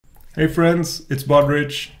Hey friends, it's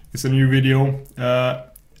Budrich. It's a new video.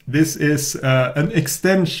 This is an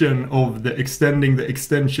extension of the extending the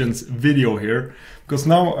extensions video here, because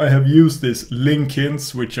now I have used this link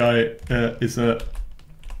hints, which is a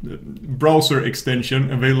browser extension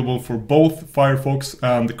available for both Firefox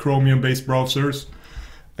and Chromium based browsers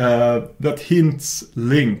that hints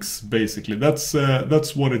links. Basically, that's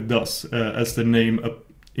what it does, as the name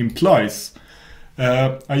implies.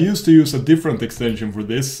 I used to use a different extension for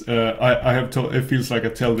this. It feels like I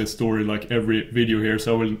tell this story like every video here,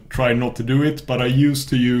 so I will try not to do it. But I used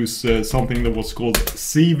to use something that was called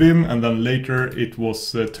CVim, and then later it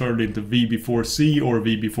was turned into VB4C, or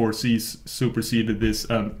VB4C superseded this,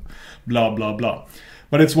 and blah blah blah.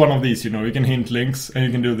 But it's one of these, you can hint links, and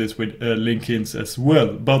you can do this with link hints as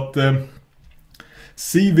well. But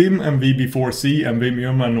CVim and VB4C and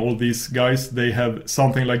Vimium and all these guys, they have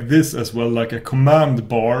something like this as well, like a command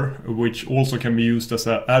bar, which also can be used as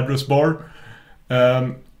an address bar,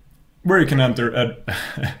 where you can enter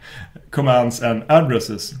commands and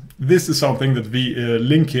addresses. This is something that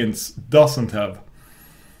link hints doesn't have.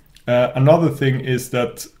 Another thing is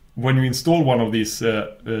that when you install one of these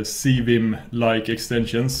CVim-like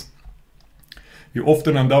extensions, you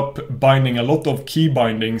often end up binding a lot of key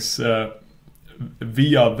bindings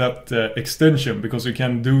via that extension, because you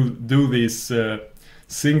can do these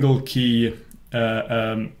single key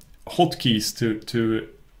hotkeys to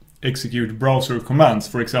execute browser commands.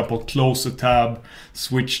 For example, close a tab,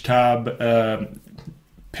 switch tab,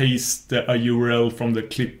 paste a URL from the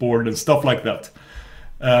clipboard and stuff like that.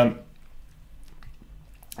 And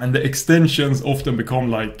the extensions often become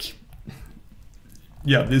like,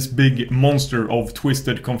 yeah, this big monster of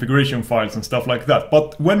twisted configuration files and stuff like that.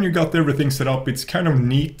 But when you got everything set up, it's kind of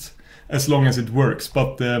neat as long as it works.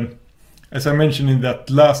 But as I mentioned in that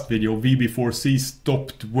last video, VB4C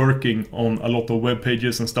stopped working on a lot of web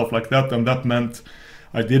pages and stuff like that, and that meant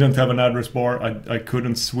I didn't have an address bar, I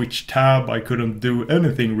couldn't switch tab, I couldn't do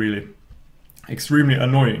anything really. Extremely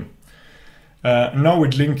annoying. Now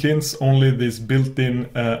with link hints, only this built-in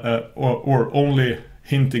or only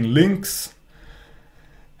hinting links.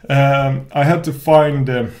 I had to find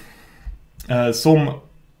some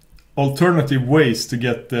alternative ways to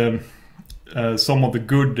get some of the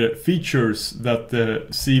good features that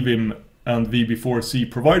CVim and VB4C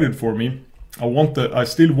provided for me. I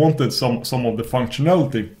still wanted some of the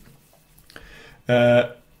functionality,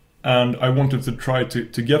 and I wanted to try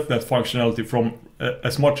to get that functionality from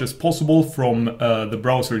as much as possible from the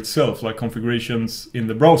browser itself, like configurations in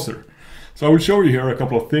the browser. So I will show you here a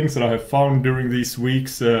couple of things that I have found during these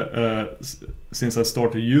weeks since I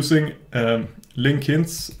started using link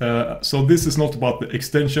hints. So this is not about the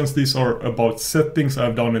extensions, these are about settings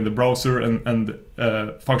I've done in the browser and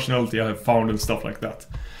functionality I have found and stuff like that.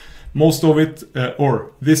 Most of it,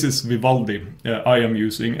 or this is Vivaldi I am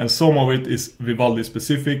using, and some of it is Vivaldi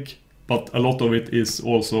specific, but a lot of it is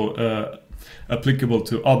also applicable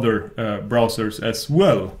to other browsers as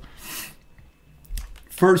well.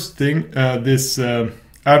 First thing, this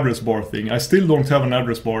address bar thing. I still don't have an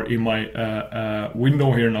address bar in my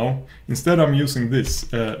window here now. Instead I'm using this.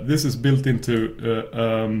 This is built into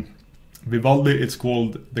Vivaldi. It's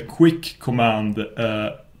called the quick command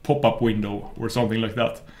pop-up window or something like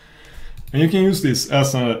that. And you can use this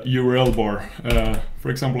as a URL bar.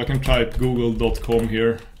 For example, I can type google.com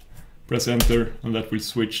here, press enter, and that will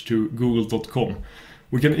switch to google.com.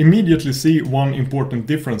 We can immediately see one important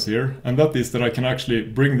difference here, and that is that I can actually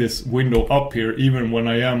bring this window up here even when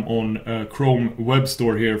I am on Chrome Web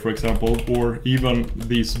Store here, for example, or even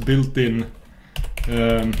these built-in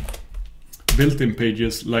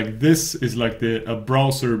pages. Like this is like a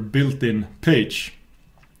browser built-in page,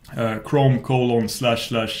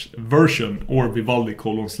 Chrome://version or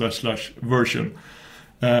Vivaldi://version.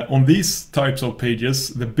 On these types of pages,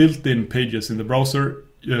 the built-in pages in the browser,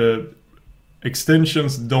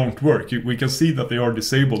 extensions don't work. We can see that they are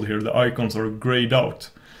disabled here. The icons are grayed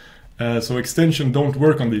out. So extensions don't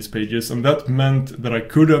work on these pages, and that meant that I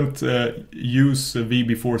couldn't use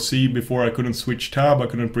VB4C before. I couldn't switch tab, I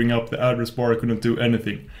couldn't bring up the address bar, I couldn't do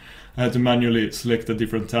anything. I had to manually select a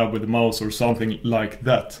different tab with the mouse or something like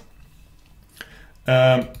that.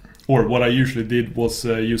 Or what I usually did was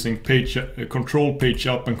using control page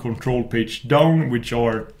up and control page down, which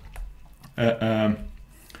are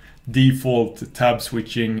default tab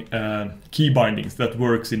switching key bindings that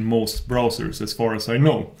works in most browsers as far as I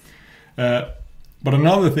know. But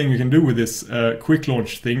another thing you can do with this quick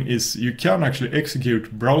launch thing is you can actually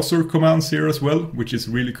execute browser commands here as well, which is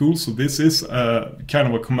really cool. So this is kind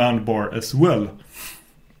of a command bar as well.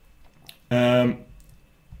 I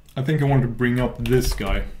think I want to bring up this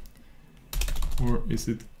guy. or is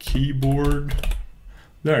it keyboard?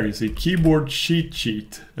 There you see keyboard cheat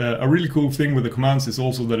sheet. A really cool thing with the commands is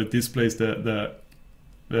also that it displays the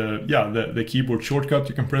keyboard shortcut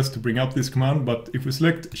you can press to bring up this command. But if we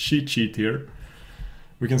select cheat sheet here,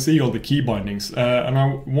 we can see all the key bindings, and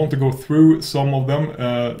I want to go through some of them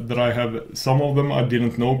that I have. Some of them I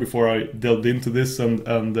didn't know before I delved into this, and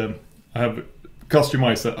I have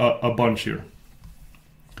customized a bunch here.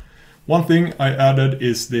 One thing I added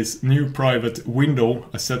is this new private window.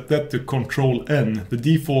 I set that to Control N. The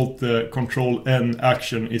default Control N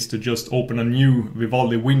action is to just open a new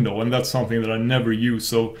Vivaldi window, and that's something that I never use.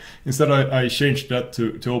 So instead I changed that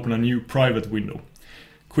to open a new private window.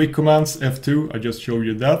 Quick commands F2, I just showed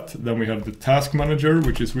you that. Then we have the task manager,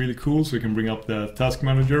 which is really cool. So we can bring up the task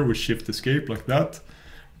manager with Shift Escape like that.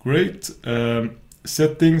 Great.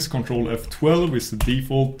 Settings, Control F12 is the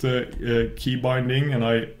default key binding, and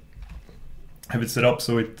I have it set up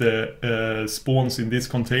so it spawns in this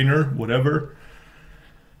container, whatever.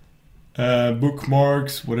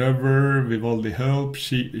 Bookmarks, whatever, Vivaldi help,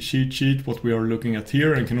 cheat sheet, what we are looking at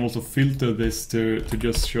here, and can also filter this to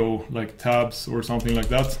just show like tabs or something like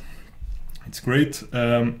that. It's great.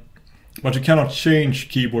 But you cannot change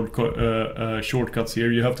keyboard shortcuts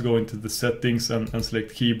here. You have to go into the settings and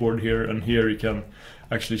select keyboard here, and here you can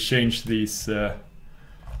actually change these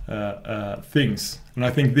things. And I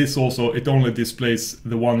think this also, it only displays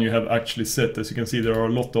the one you have actually set. As you can see, there are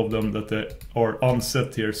a lot of them that are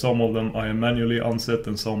unset here. Some of them I am manually unset,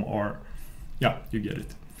 and some are, yeah, you get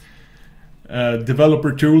it.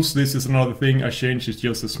 Developer tools, this is another thing I changed. It's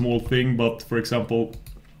just a small thing, but for example,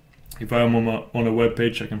 if I am on a web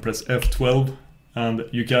page, I can press F12, and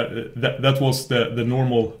you can that was the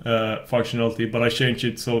normal functionality, but I changed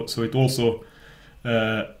it so it also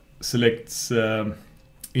selects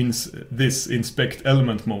in this inspect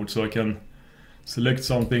element mode, so I can select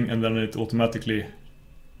something and then it automatically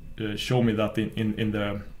show me that in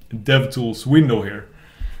the DevTools window here.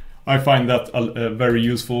 I find that very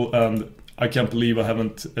useful, and I can't believe I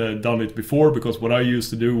haven't done it before, because what I used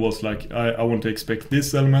to do was like I want to inspect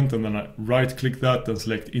this element, and then I right click that and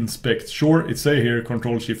select inspect. Sure, it say here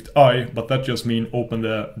Control Shift I, but that just means open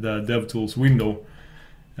the DevTools window.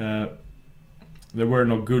 There were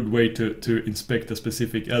no good way to inspect a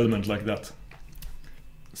specific element like that.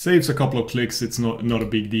 Saves a couple of clicks, it's not a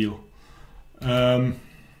big deal. So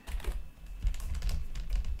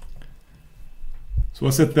I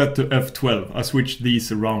set that to F12. I switched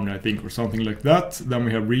these around, I think, or something like that. Then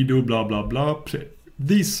we have redo, blah, blah, blah.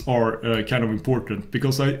 These are kind of important,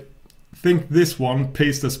 because I think this one,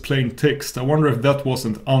 paste as plain text. I wonder if that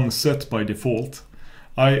wasn't unset by default.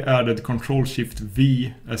 I added Control Shift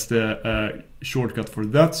V as the shortcut for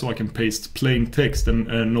that, so I can paste plain text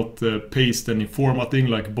and not paste any formatting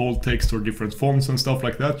like bold text or different fonts and stuff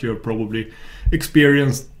like that. You have probably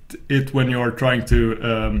experienced it when you are trying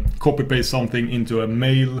to copy paste something into a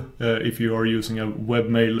mail. If you are using a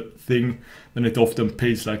webmail thing, then it often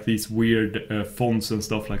pastes like these weird fonts and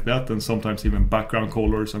stuff like that, and sometimes even background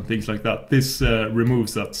colors and things like that. This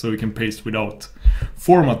removes that, so you can paste without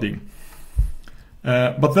formatting.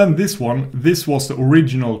 But then this was the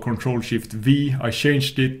original Control Shift V. I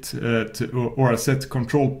changed it or I set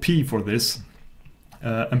Control P for this,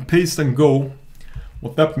 and paste and go.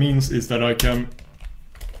 What that means is that I can,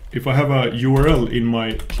 if I have a URL in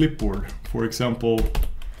my clipboard, for example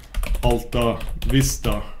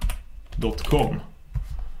altavista.com,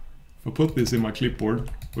 if I put this in my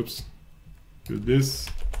clipboard, whoops, do this,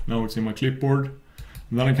 now it's in my clipboard,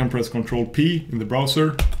 and then I can press Control P in the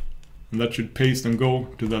browser, and that should paste and go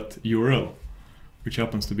to that URL, which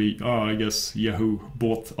happens to be, I guess, Yahoo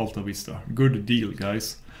bought Alta Vista. Good deal,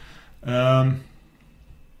 guys. Yeah,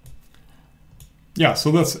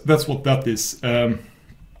 so that's what that is. Well,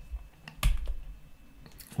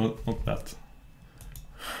 not that.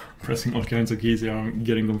 Pressing all kinds of keys here, I'm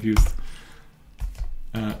getting confused.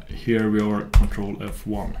 Here we are, Control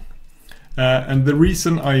F1. And the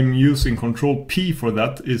reason I'm using Control P for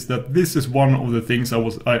that is that this is one of the things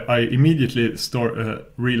I immediately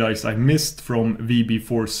realized I missed from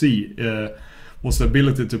VB4C, was the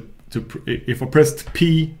ability to if I pressed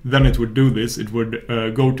P, then it would do this. It would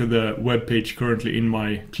go to the web page currently in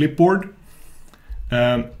my clipboard.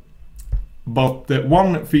 But the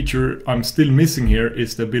one feature I'm still missing here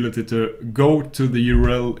is the ability to go to the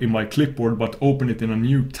URL in my clipboard but open it in a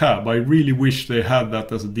new tab. I really wish they had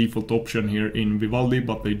that as a default option here in Vivaldi,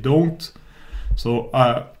 but they don't. So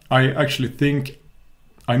I actually think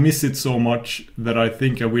I miss it so much that I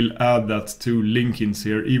think I will add that to Linkins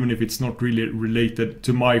here, even if it's not really related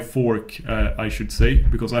to my fork, I should say,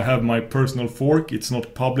 because I have my personal fork. It's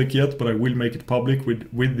not public yet, but I will make it public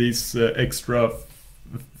with these extra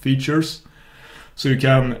features. So you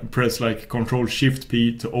can press like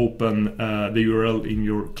Ctrl-Shift-P to open the URL in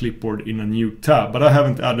your clipboard in a new tab. But I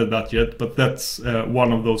haven't added that yet, but that's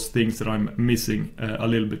one of those things that I'm missing a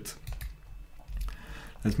little bit.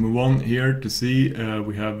 Let's move on here to see,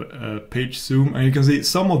 we have page zoom, and you can see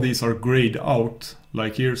some of these are grayed out.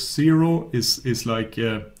 Like here 0 is like,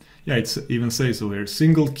 yeah, it even says so here,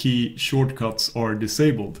 single key shortcuts are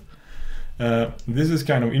disabled. This is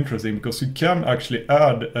kind of interesting because you can actually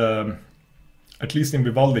add, at least in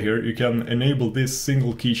Vivaldi here, you can enable this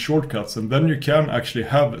single key shortcuts, and then you can actually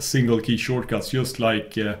have single key shortcuts just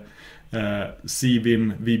like CVim,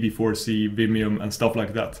 VB4C, Vimium and stuff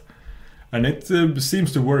like that. And it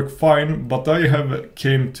seems to work fine, but I have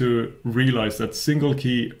came to realize that single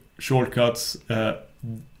key shortcuts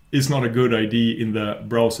is not a good idea in the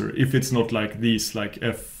browser if it's not like these, like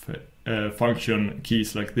F function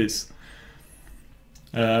keys like this.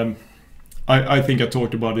 I think I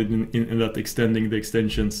talked about it in that extending the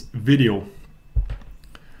extensions video.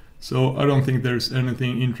 So I don't think there's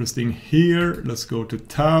anything interesting here. Let's go to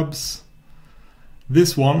tabs.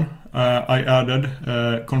 This one I added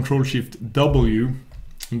Ctrl-Shift-W,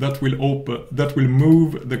 and that will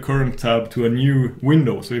move the current tab to a new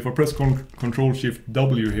window. So if I press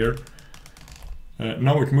Ctrl-Shift-W here,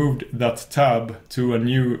 now it moved that tab to a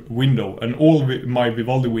new window, and all my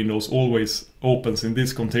Vivaldi windows always opens in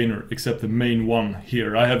this container except the main one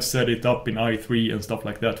here. I have set it up in i3 and stuff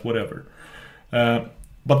like that, whatever.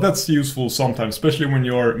 But that's useful sometimes, especially when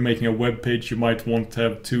you're making a web page. You might want to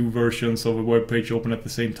have two versions of a web page open at the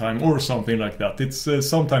same time or something like that. It's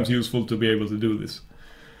sometimes useful to be able to do this.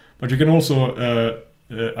 But you can also,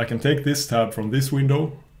 I can take this tab from this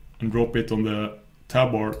window and drop it on the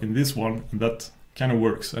tab bar in this one, and that kind of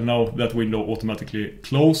works. And now that window automatically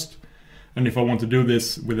closed. And if I want to do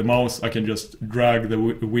this with the mouse, I can just drag the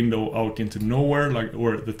window out into nowhere, like,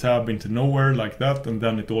 or the tab into nowhere like that, and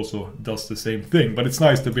then it also does the same thing. But it's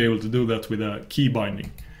nice to be able to do that with a key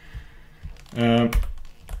binding.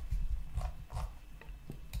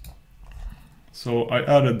 So I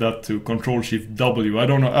added that to Ctrl-Shift-W. I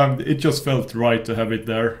don't know, it just felt right to have it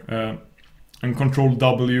there. And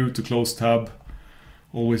Ctrl-W to close tab.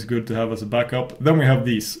 Always good to have as a backup. Then we have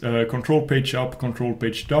these, control page up, control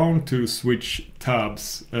page down to switch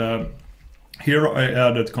tabs. Here I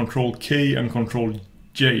added control K and control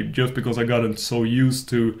J, just because I gotten so used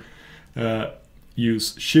to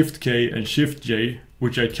use shift K and shift J,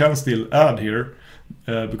 which I can still add here,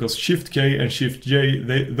 because shift K and shift J,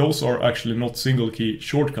 those are actually not single key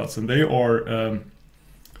shortcuts, and they are,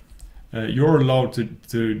 you're allowed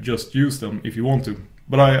to just use them if you want to.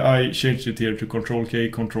 But I changed it here to Control K,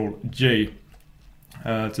 Control J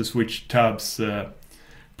to switch tabs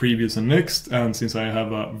previous and next. And since I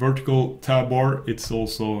have a vertical tab bar, it's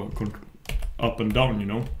also up and down, you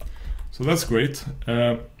know. So that's great.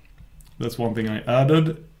 That's one thing I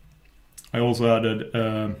added. I also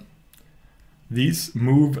added these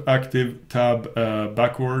move active tab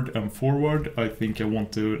backward and forward. I think I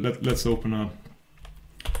want to let's open a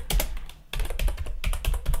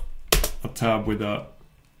tab with a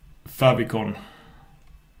favicon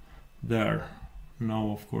there.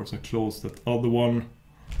 Now of course I close that other one,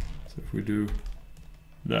 so if we do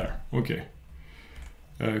there, okay,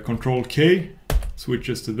 Control K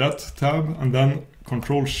switches to that tab, and then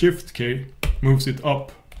Control Shift K moves it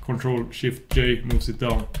up, Control Shift J moves it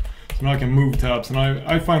down. So now I can move tabs, and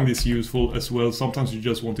I find this useful as well. Sometimes you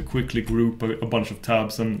just want to quickly group a bunch of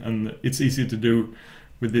tabs, and it's easy to do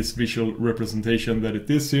with this visual representation that it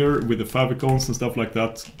is here with the favicons and stuff like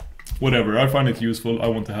that. Whatever, I find it useful. I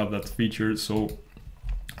want to have that feature. So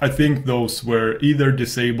I think those were either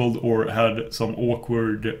disabled or had some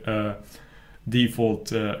awkward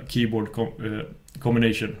default keyboard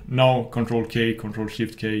combination. Now Control K, Control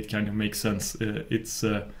Shift K, it kind of makes sense. It's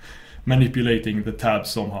manipulating the tabs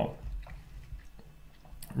somehow.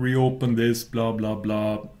 Reopen this, blah blah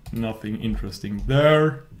blah, nothing interesting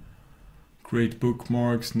there. Create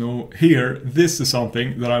bookmarks, no. Here, this is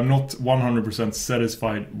something that I'm not 100%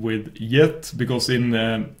 satisfied with yet, because in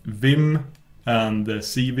Vim and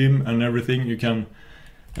CVim and everything, you can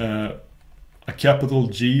a capital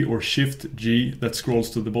G or Shift G that scrolls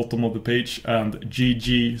to the bottom of the page, and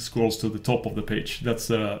GG scrolls to the top of the page. That's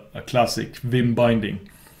a classic Vim binding,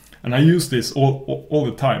 and I use this all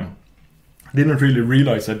the time. Didn't really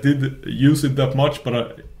realize I did use it that much,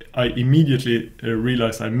 but I immediately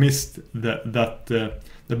realized I missed that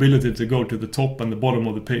the ability to go to the top and the bottom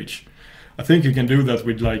of the page. I think you can do that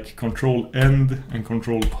with like Control End and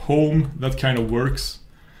Control Home. That kind of works,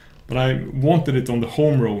 but I wanted it on the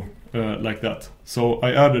home row like that. So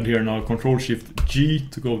I added here now Control Shift G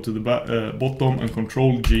to go to the bottom and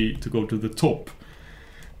Control G to go to the top.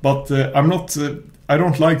 But I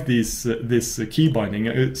don't like this key binding.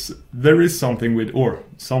 There is something with, or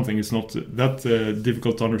something is not that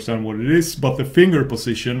difficult to understand what it is, but the finger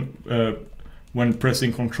position when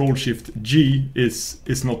pressing Control Shift G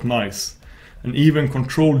is not nice. And even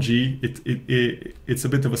Control G, it's a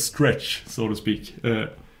bit of a stretch, so to speak.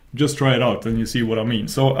 Just try it out and you see what I mean.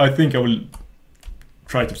 So I think I will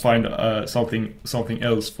try to find something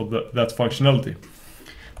else for that functionality.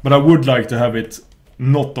 But I would like to have it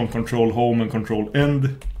not on Control Home and Control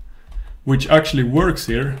End, which actually works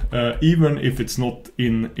here, even if it's not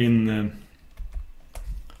in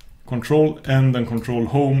Control End and Control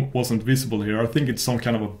Home wasn't visible here. I think it's some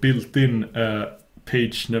kind of a built-in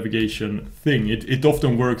page navigation thing. It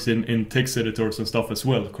often works in text editors and stuff as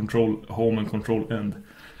well, Control Home and Control End.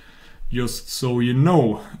 Just so you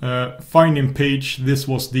know. Finding page, this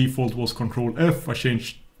was default was Control F. I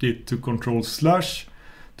changed it to Control Slash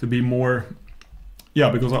to be more, yeah,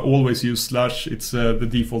 because I always use slash. It's the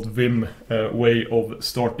default Vim way of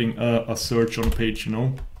starting a search on a page, you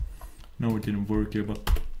know. No, it didn't work here,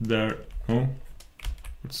 but there. Oh,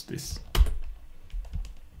 what's this?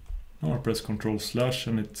 Now I press Control Slash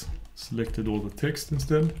and it selected all the text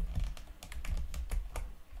instead.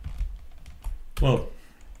 Well,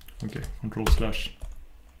 okay, Control Slash.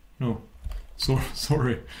 No,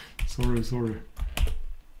 sorry.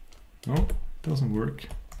 No, it doesn't work.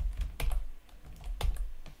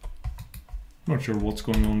 Not sure what's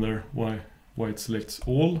going on there. Why it selects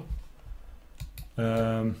all.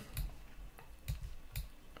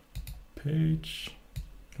 Page.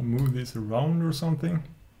 Can move this around or something.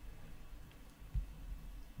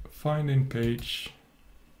 Finding page.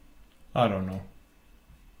 I don't know.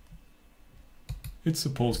 It's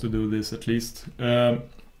supposed to do this at least.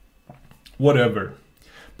 Whatever.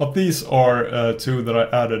 But these are two that I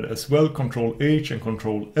added as well. Control H and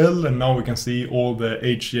Control L. And now we can see all the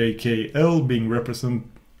HJKL being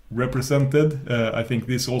represented. I think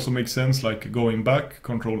this also makes sense, like going back.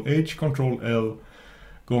 Control H, Control L,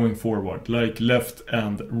 going forward. Like left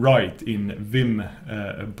and right in Vim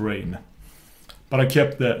brain. But I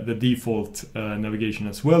kept the default navigation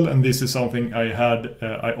as well, and this is something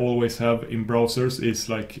I always have in browsers, is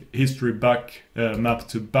like history back mapped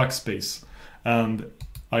to backspace. And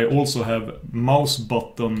I also have mouse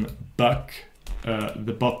button back,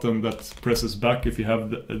 the button that presses back if you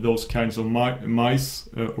have those kinds of mice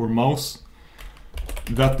or mouse.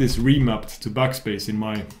 That is remapped to backspace in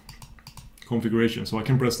my configuration, so I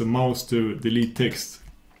can press the mouse to delete text.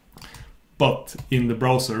 But in the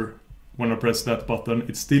browser, when I press that button,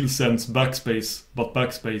 it still sends backspace, but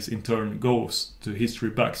backspace in turn goes to history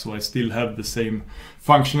back, so I still have the same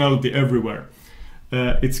functionality everywhere.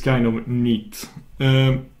 It's kind of neat.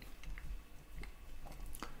 But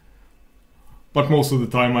most of the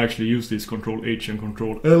time I actually use this Control H and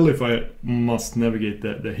Control L if I must navigate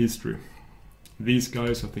the history. These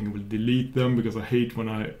guys, I think I will delete them because I hate when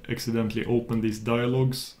I accidentally open these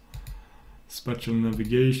dialogues. Spatial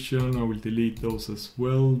navigation, I will delete those as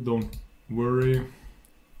well, don't worry.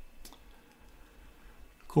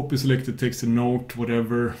 Copy selected text and note,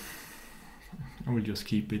 whatever. I will just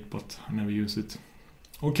keep it, but I never use it.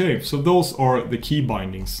 Okay, so those are the key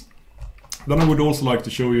bindings. Then I would also like to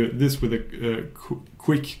show you this with a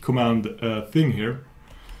quick command thing here.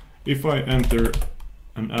 If I enter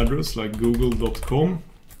an address like google.com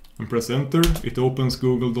and press enter, it opens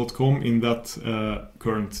google.com in that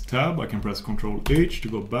current tab. I can press Ctrl H to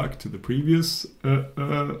go back to the previous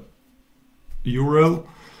URL,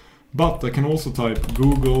 but I can also type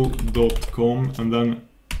google.com and then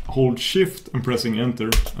hold shift and pressing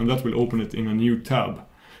enter, and that will open it in a new tab.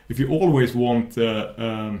 If you always want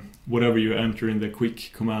whatever you enter in the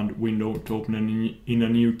quick command window to open in a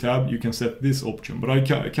new tab, you can set this option, but I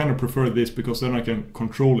kind of prefer this because then I can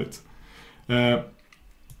control it.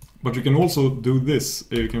 But you can also do this.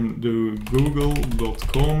 You can do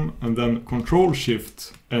google.com and then Control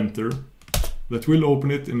Shift enter. That will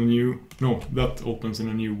open it in a new, no, that opens in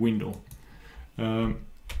a new window.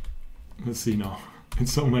 Let's see now.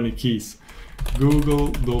 It's so many keys.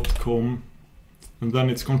 Google.com and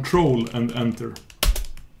then it's Control and enter.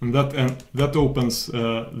 And that opens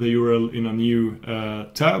the URL in a new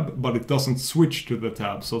tab, but it doesn't switch to the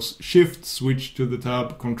tab. So Shift switch to the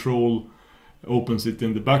tab, Control opens it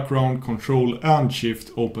in the background, Control and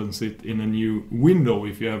Shift opens it in a new window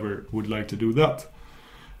if you ever would like to do that.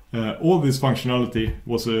 All this functionality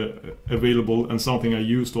was available and something I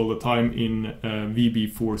used all the time in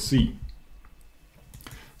VB4C.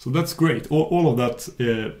 So that's great. All of that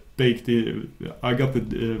baked in. I got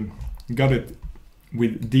it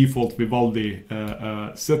with default Vivaldi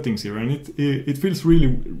settings here, and it feels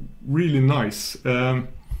really nice.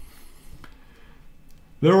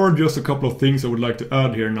 There are just a couple of things I would like to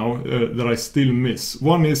add here now that I still miss.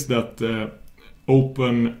 One is that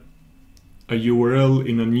open a URL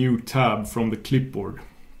in a new tab from the clipboard.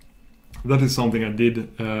 That is something I did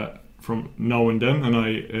from now and then, and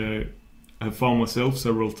I have found myself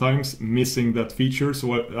several times missing that feature,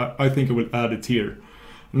 so I think I will add it here.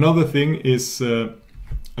 Another thing is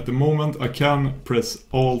at the moment I can press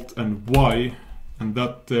Alt and Y, and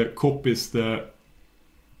that copies the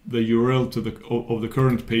URL of the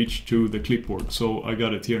current page to the clipboard, so I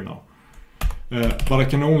got it here now. But I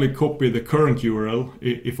can only copy the current URL.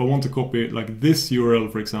 If I want to copy like this URL,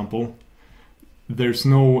 for example, there's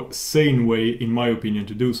no sane way, in my opinion,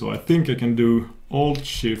 to do so. I think I can do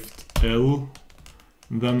Alt-Shift-L,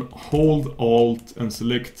 then hold Alt and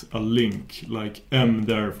select a link, like M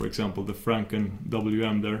there, for example, the Franken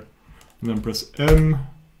WM there, and then press M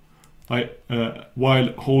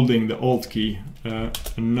while holding the Alt key.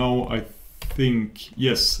 And now I think,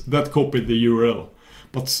 yes, that copied the URL.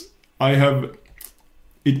 But I have...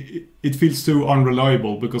 It feels too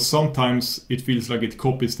unreliable, because sometimes it feels like it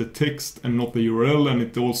copies the text and not the URL, and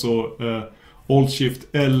it also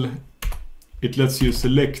Alt-Shift-L, it lets you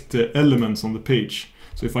select the elements on the page.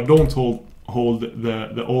 So if I don't hold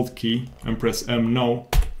the Alt key and press M now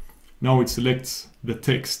it selects the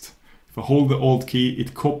text. If I hold the Alt key,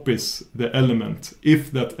 it copies the element.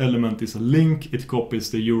 If that element is a link, it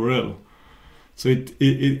copies the URL. So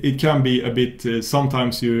it can be a bit,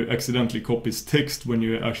 sometimes you accidentally copy text when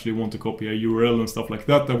you actually want to copy a URL and stuff like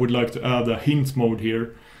that. I would like to add a hint mode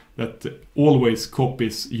here that always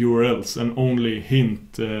copies URLs and only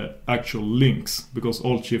hint actual links, because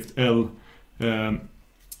Alt-Shift-L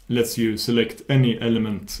lets you select any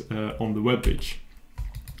element on the web page.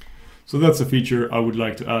 So that's a feature I would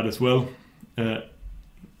like to add as well.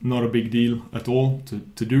 Not a big deal at all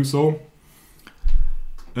to do so.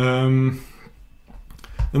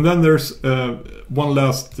 And then there's one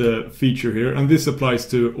last feature here, and this applies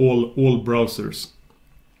to all browsers.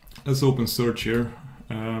 Let's open search here,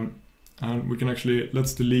 and we can actually,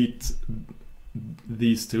 let's delete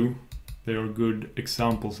these two. They are good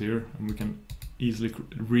examples here, and we can easily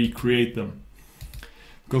recreate them.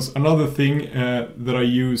 Because another thing that I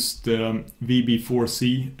used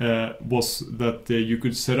VB4C was that you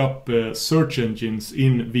could set up search engines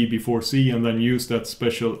in VB4C and then use that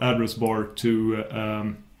special address bar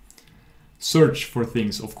to search for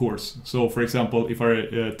things, of course. So for example, if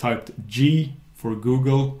I typed G for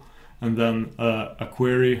Google and then a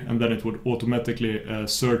query, and then it would automatically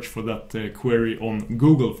search for that query on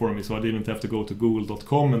Google for me, so I didn't have to go to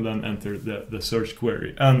google.com and then enter the search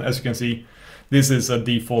query. And as you can see, this is a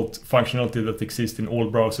default functionality that exists in all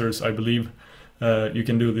browsers, I believe. You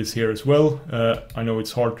can do this here as well. I know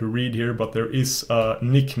it's hard to read here, but there is a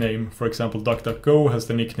nickname. For example, DuckDuckGo has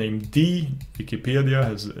the nickname D, Wikipedia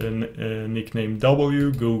has a nickname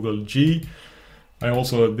W, Google G. I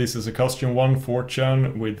also, this is a custom one,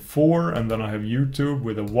 4chan with 4, and then I have YouTube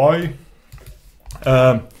with a Y.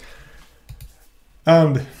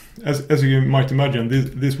 And as you might imagine,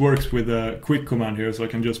 this works with a quick command here, so I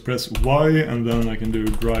can just press Y and then I can do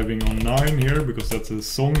Driving on 9 here, because that's a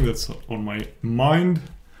song that's on my mind.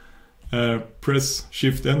 Press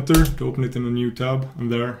Shift Enter to open it in a new tab,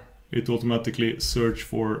 and there it automatically search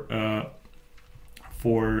for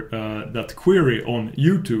that query on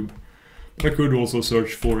YouTube. But I could also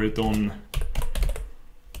search for it on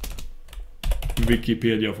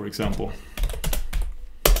Wikipedia, for example.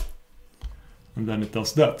 And then it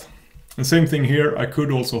does that. And same thing here, I could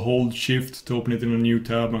also hold Shift to open it in a new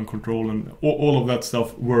tab, and Control, and all of that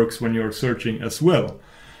stuff works when you're searching as well.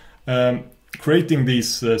 Creating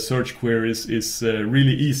these search queries is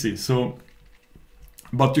really easy. So,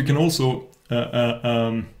 but you can also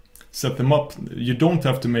set them up. You don't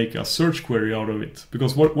have to make a search query out of it,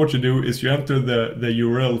 because what you do is you enter the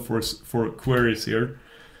URL for queries here,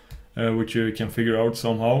 which you can figure out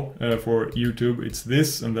somehow. For YouTube it's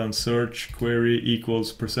this, and then search query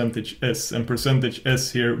equals %s, and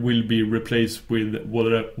 %s here will be replaced with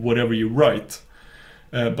whatever you write.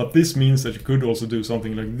 But this means that you could also do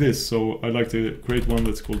something like this. So I like to create one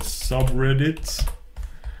that's called subreddit,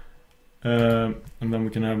 and then we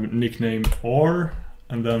can have nickname R,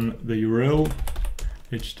 and then the URL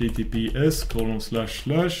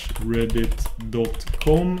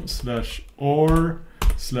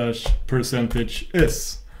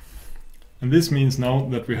https://reddit.com/r/%s. And this means now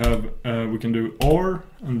that we have we can do R,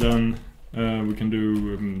 and then we can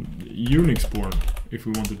do Unix-born if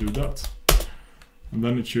we want to do that. And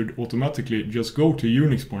then it should automatically just go to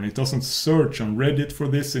Unix-born. It doesn't search on Reddit for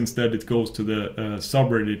this. Instead, it goes to the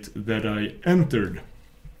subreddit that I entered.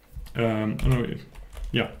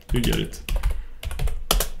 Yeah, you get it.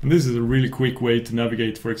 And this is a really quick way to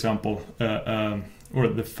navigate, for example, or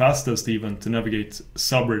the fastest even to navigate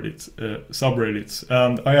subreddits.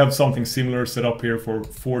 And I have something similar set up here for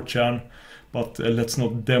 4chan, but let's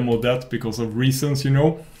not demo that because of reasons, you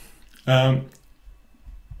know.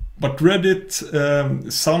 But Reddit,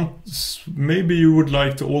 maybe you would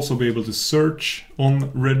like to also be able to search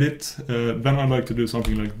on Reddit. Then I'd like to do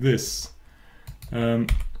something like this.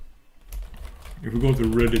 If we go to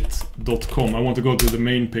reddit.com, I want to go to the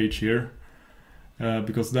main page here.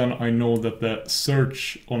 Because then I know that the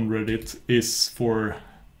search on Reddit is for,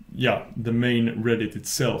 yeah, the main Reddit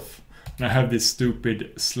itself. And I have this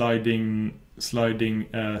stupid sliding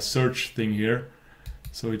search thing here.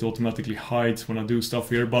 So it automatically hides when I do stuff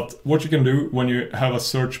here. But what you can do when you have a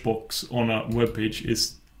search box on a web page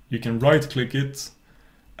is you can right click it,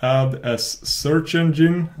 add as search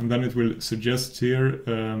engine, and then it will suggest here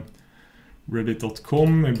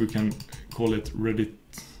reddit.com. Maybe we can call it Reddit,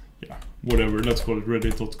 yeah, whatever, let's call it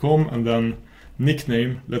reddit.com. And then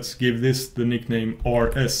nickname, let's give this the nickname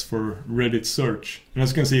RS for Reddit search. And as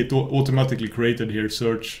you can see, it automatically created here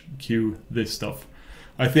search Q this stuff.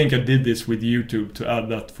 I think I did this with YouTube to add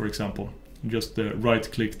that, for example. Just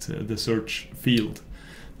right-clicked the search field.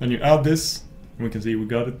 Then you add this, and we can see we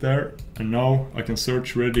got it there. And now I can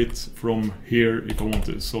search Reddit from here if I want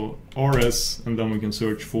to. So RS, and then we can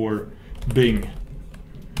search for Bing.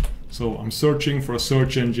 So I'm searching for a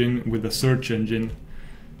search engine with a search engine.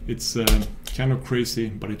 It's kind of crazy,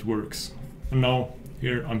 but it works. And now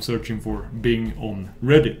here I'm searching for Bing on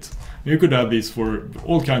Reddit. You could add these for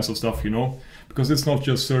all kinds of stuff, you know. Because it's not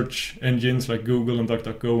just search engines like Google and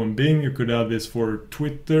DuckDuckGo and Bing. You could add this for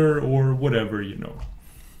Twitter or whatever, you know.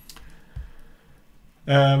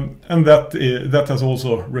 And that has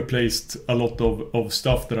also replaced a lot of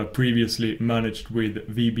stuff that I previously managed with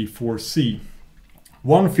VB4C.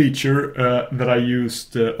 One feature that I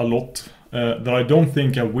used a lot, that I don't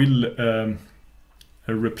think I will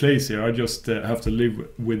replace here, I just have to live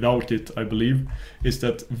without it, I believe, is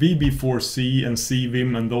that VB4C and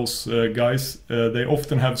CVim and those guys, they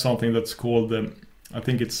often have something that's called, I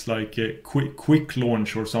think it's like a quick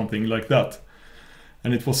launch or something like that.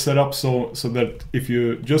 And it was set up so that if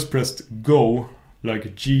you just pressed go,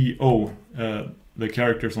 like G-O, the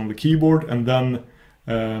characters on the keyboard, and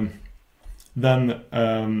then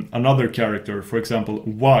another character, for example,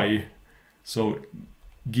 Y, so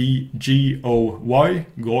G-O-Y,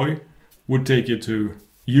 GOY, would take you to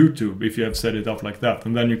YouTube if you have set it up like that.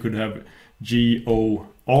 And then you could have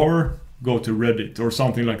G-O-R, go to Reddit or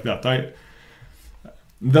something like that.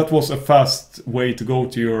 That was a fast way to go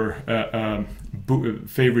to your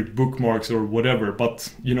favorite bookmarks or whatever.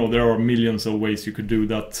 But, you know, there are millions of ways you could do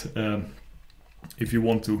that if you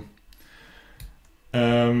want to.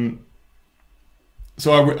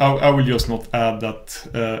 So I will just not add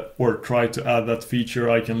that or try to add that feature.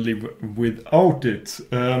 I can live without it.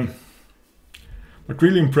 But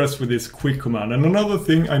really impressed with this quick command. And another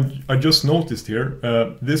thing I just noticed here,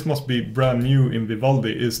 this must be brand new in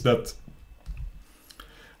Vivaldi, is that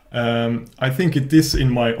I think it is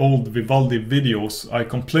in my old Vivaldi videos. I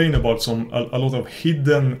complain about a lot of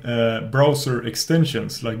hidden browser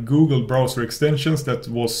extensions, like Google browser extensions that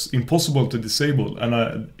was impossible to disable,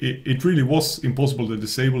 and it really was impossible to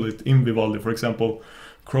disable it in Vivaldi. For example,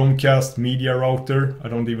 Chromecast Media Router, I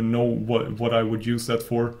don't even know what I would use that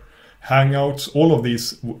for. Hangouts, all of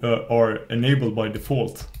these are enabled by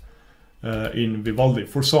default in Vivaldi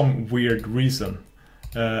for some weird reason.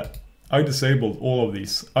 I disabled all of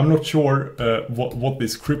these. I'm not sure what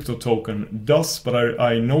this crypto token does, but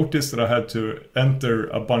I noticed that I had to enter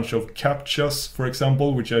a bunch of CAPTCHAs, for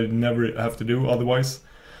example, which I never have to do otherwise.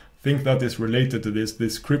 I think that is related to this.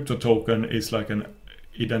 This crypto token is like an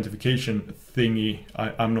identification thingy.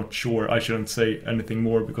 I'm not sure. I shouldn't say anything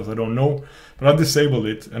more because I don't know. But I disabled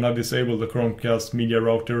it, and I disabled the Chromecast Media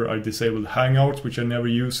Router. I disabled Hangouts, which I never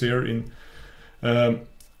use here in...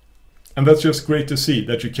 And that's just great to see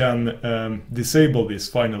that you can disable this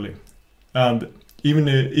finally. And even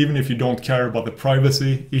if you don't care about the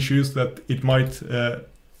privacy issues that it might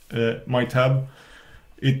have,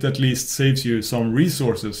 it at least saves you some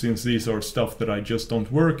resources, since these are stuff that I just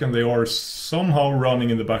don't work, and they are somehow running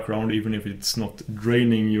in the background, even if it's not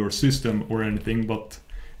draining your system or anything, but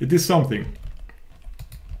it is something.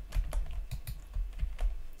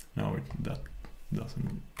 Now that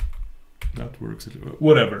doesn't... that works.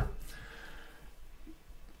 Whatever.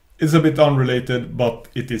 It's a bit unrelated, but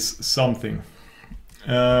it is something.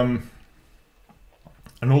 And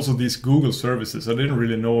also these Google services, I didn't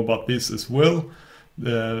really know about this as well.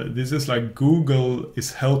 This is like Google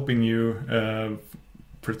is helping you,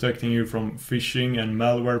 protecting you from phishing and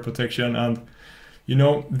malware protection. And you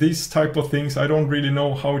know, these type of things, I don't really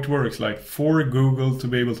know how it works. Like for Google to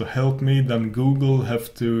be able to help me, then Google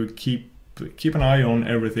have to keep an eye on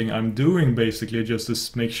everything I'm doing, basically, just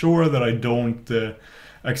to make sure that I don't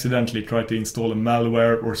accidentally try to install a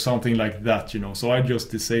malware or something like that, you know. So I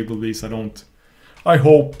just disable these. I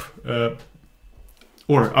hope,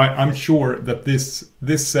 or I'm sure that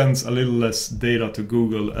this sends a little less data to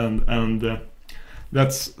Google, and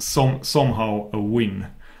that's somehow a win.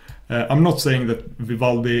 I'm not saying that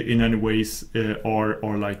Vivaldi in any ways are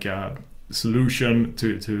like a solution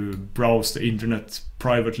to browse the internet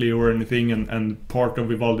privately or anything, and part of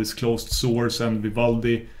Vivaldi is closed source, and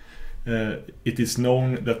Vivaldi, it is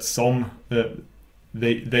known that some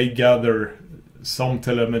they gather some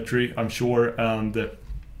telemetry, I'm sure, and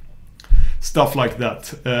stuff like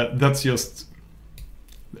that. That's just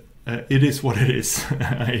it is what it is.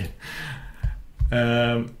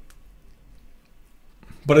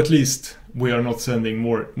 But at least we are not sending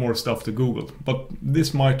more stuff to Google. But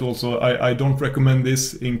this might also, I don't recommend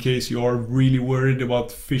this in case you are really worried about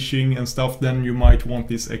phishing and stuff. Then you might want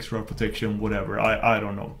this extra protection, whatever. I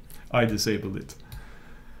don't know. I disabled it.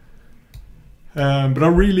 But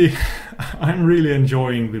I'm really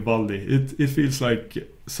enjoying Vivaldi. It feels like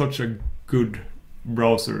such a good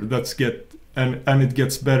browser and it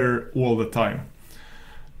gets better all the time.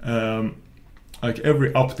 Like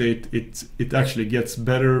every update, it actually gets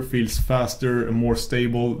better, feels faster and more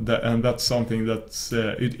stable, and that's something that's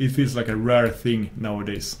it feels like a rare thing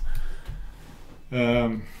nowadays.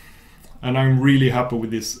 And I'm really happy with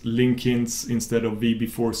this link hints instead of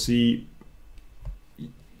VB4C.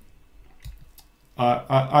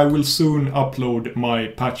 I will soon upload my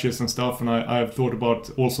patches and stuff, and I've thought about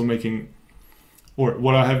also making, or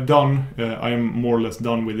what I have done, I am more or less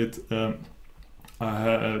done with it.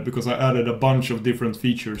 Because I added a bunch of different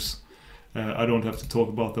features. I don't have to talk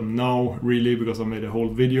about them now, really, because I made a whole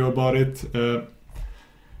video about it.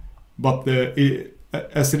 But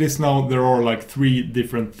as it is now, there are like 3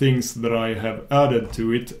 different things that I have added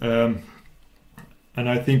to it. And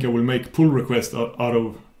I think I will make pull requests out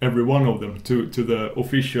of every one of them to the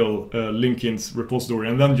official Linkins repository,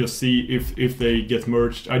 and then just see if they get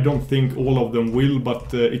merged. I don't think all of them will,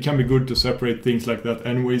 but it can be good to separate things like that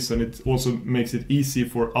anyways, and it also makes it easy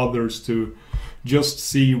for others to just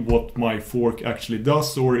see what my fork actually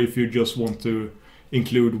does, or if you just want to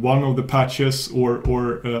include one of the patches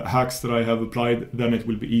or hacks that I have applied, then it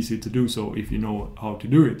will be easy to do so if you know how to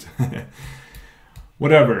do it.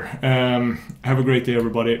 Whatever. Have a great day,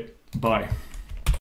 everybody. Bye.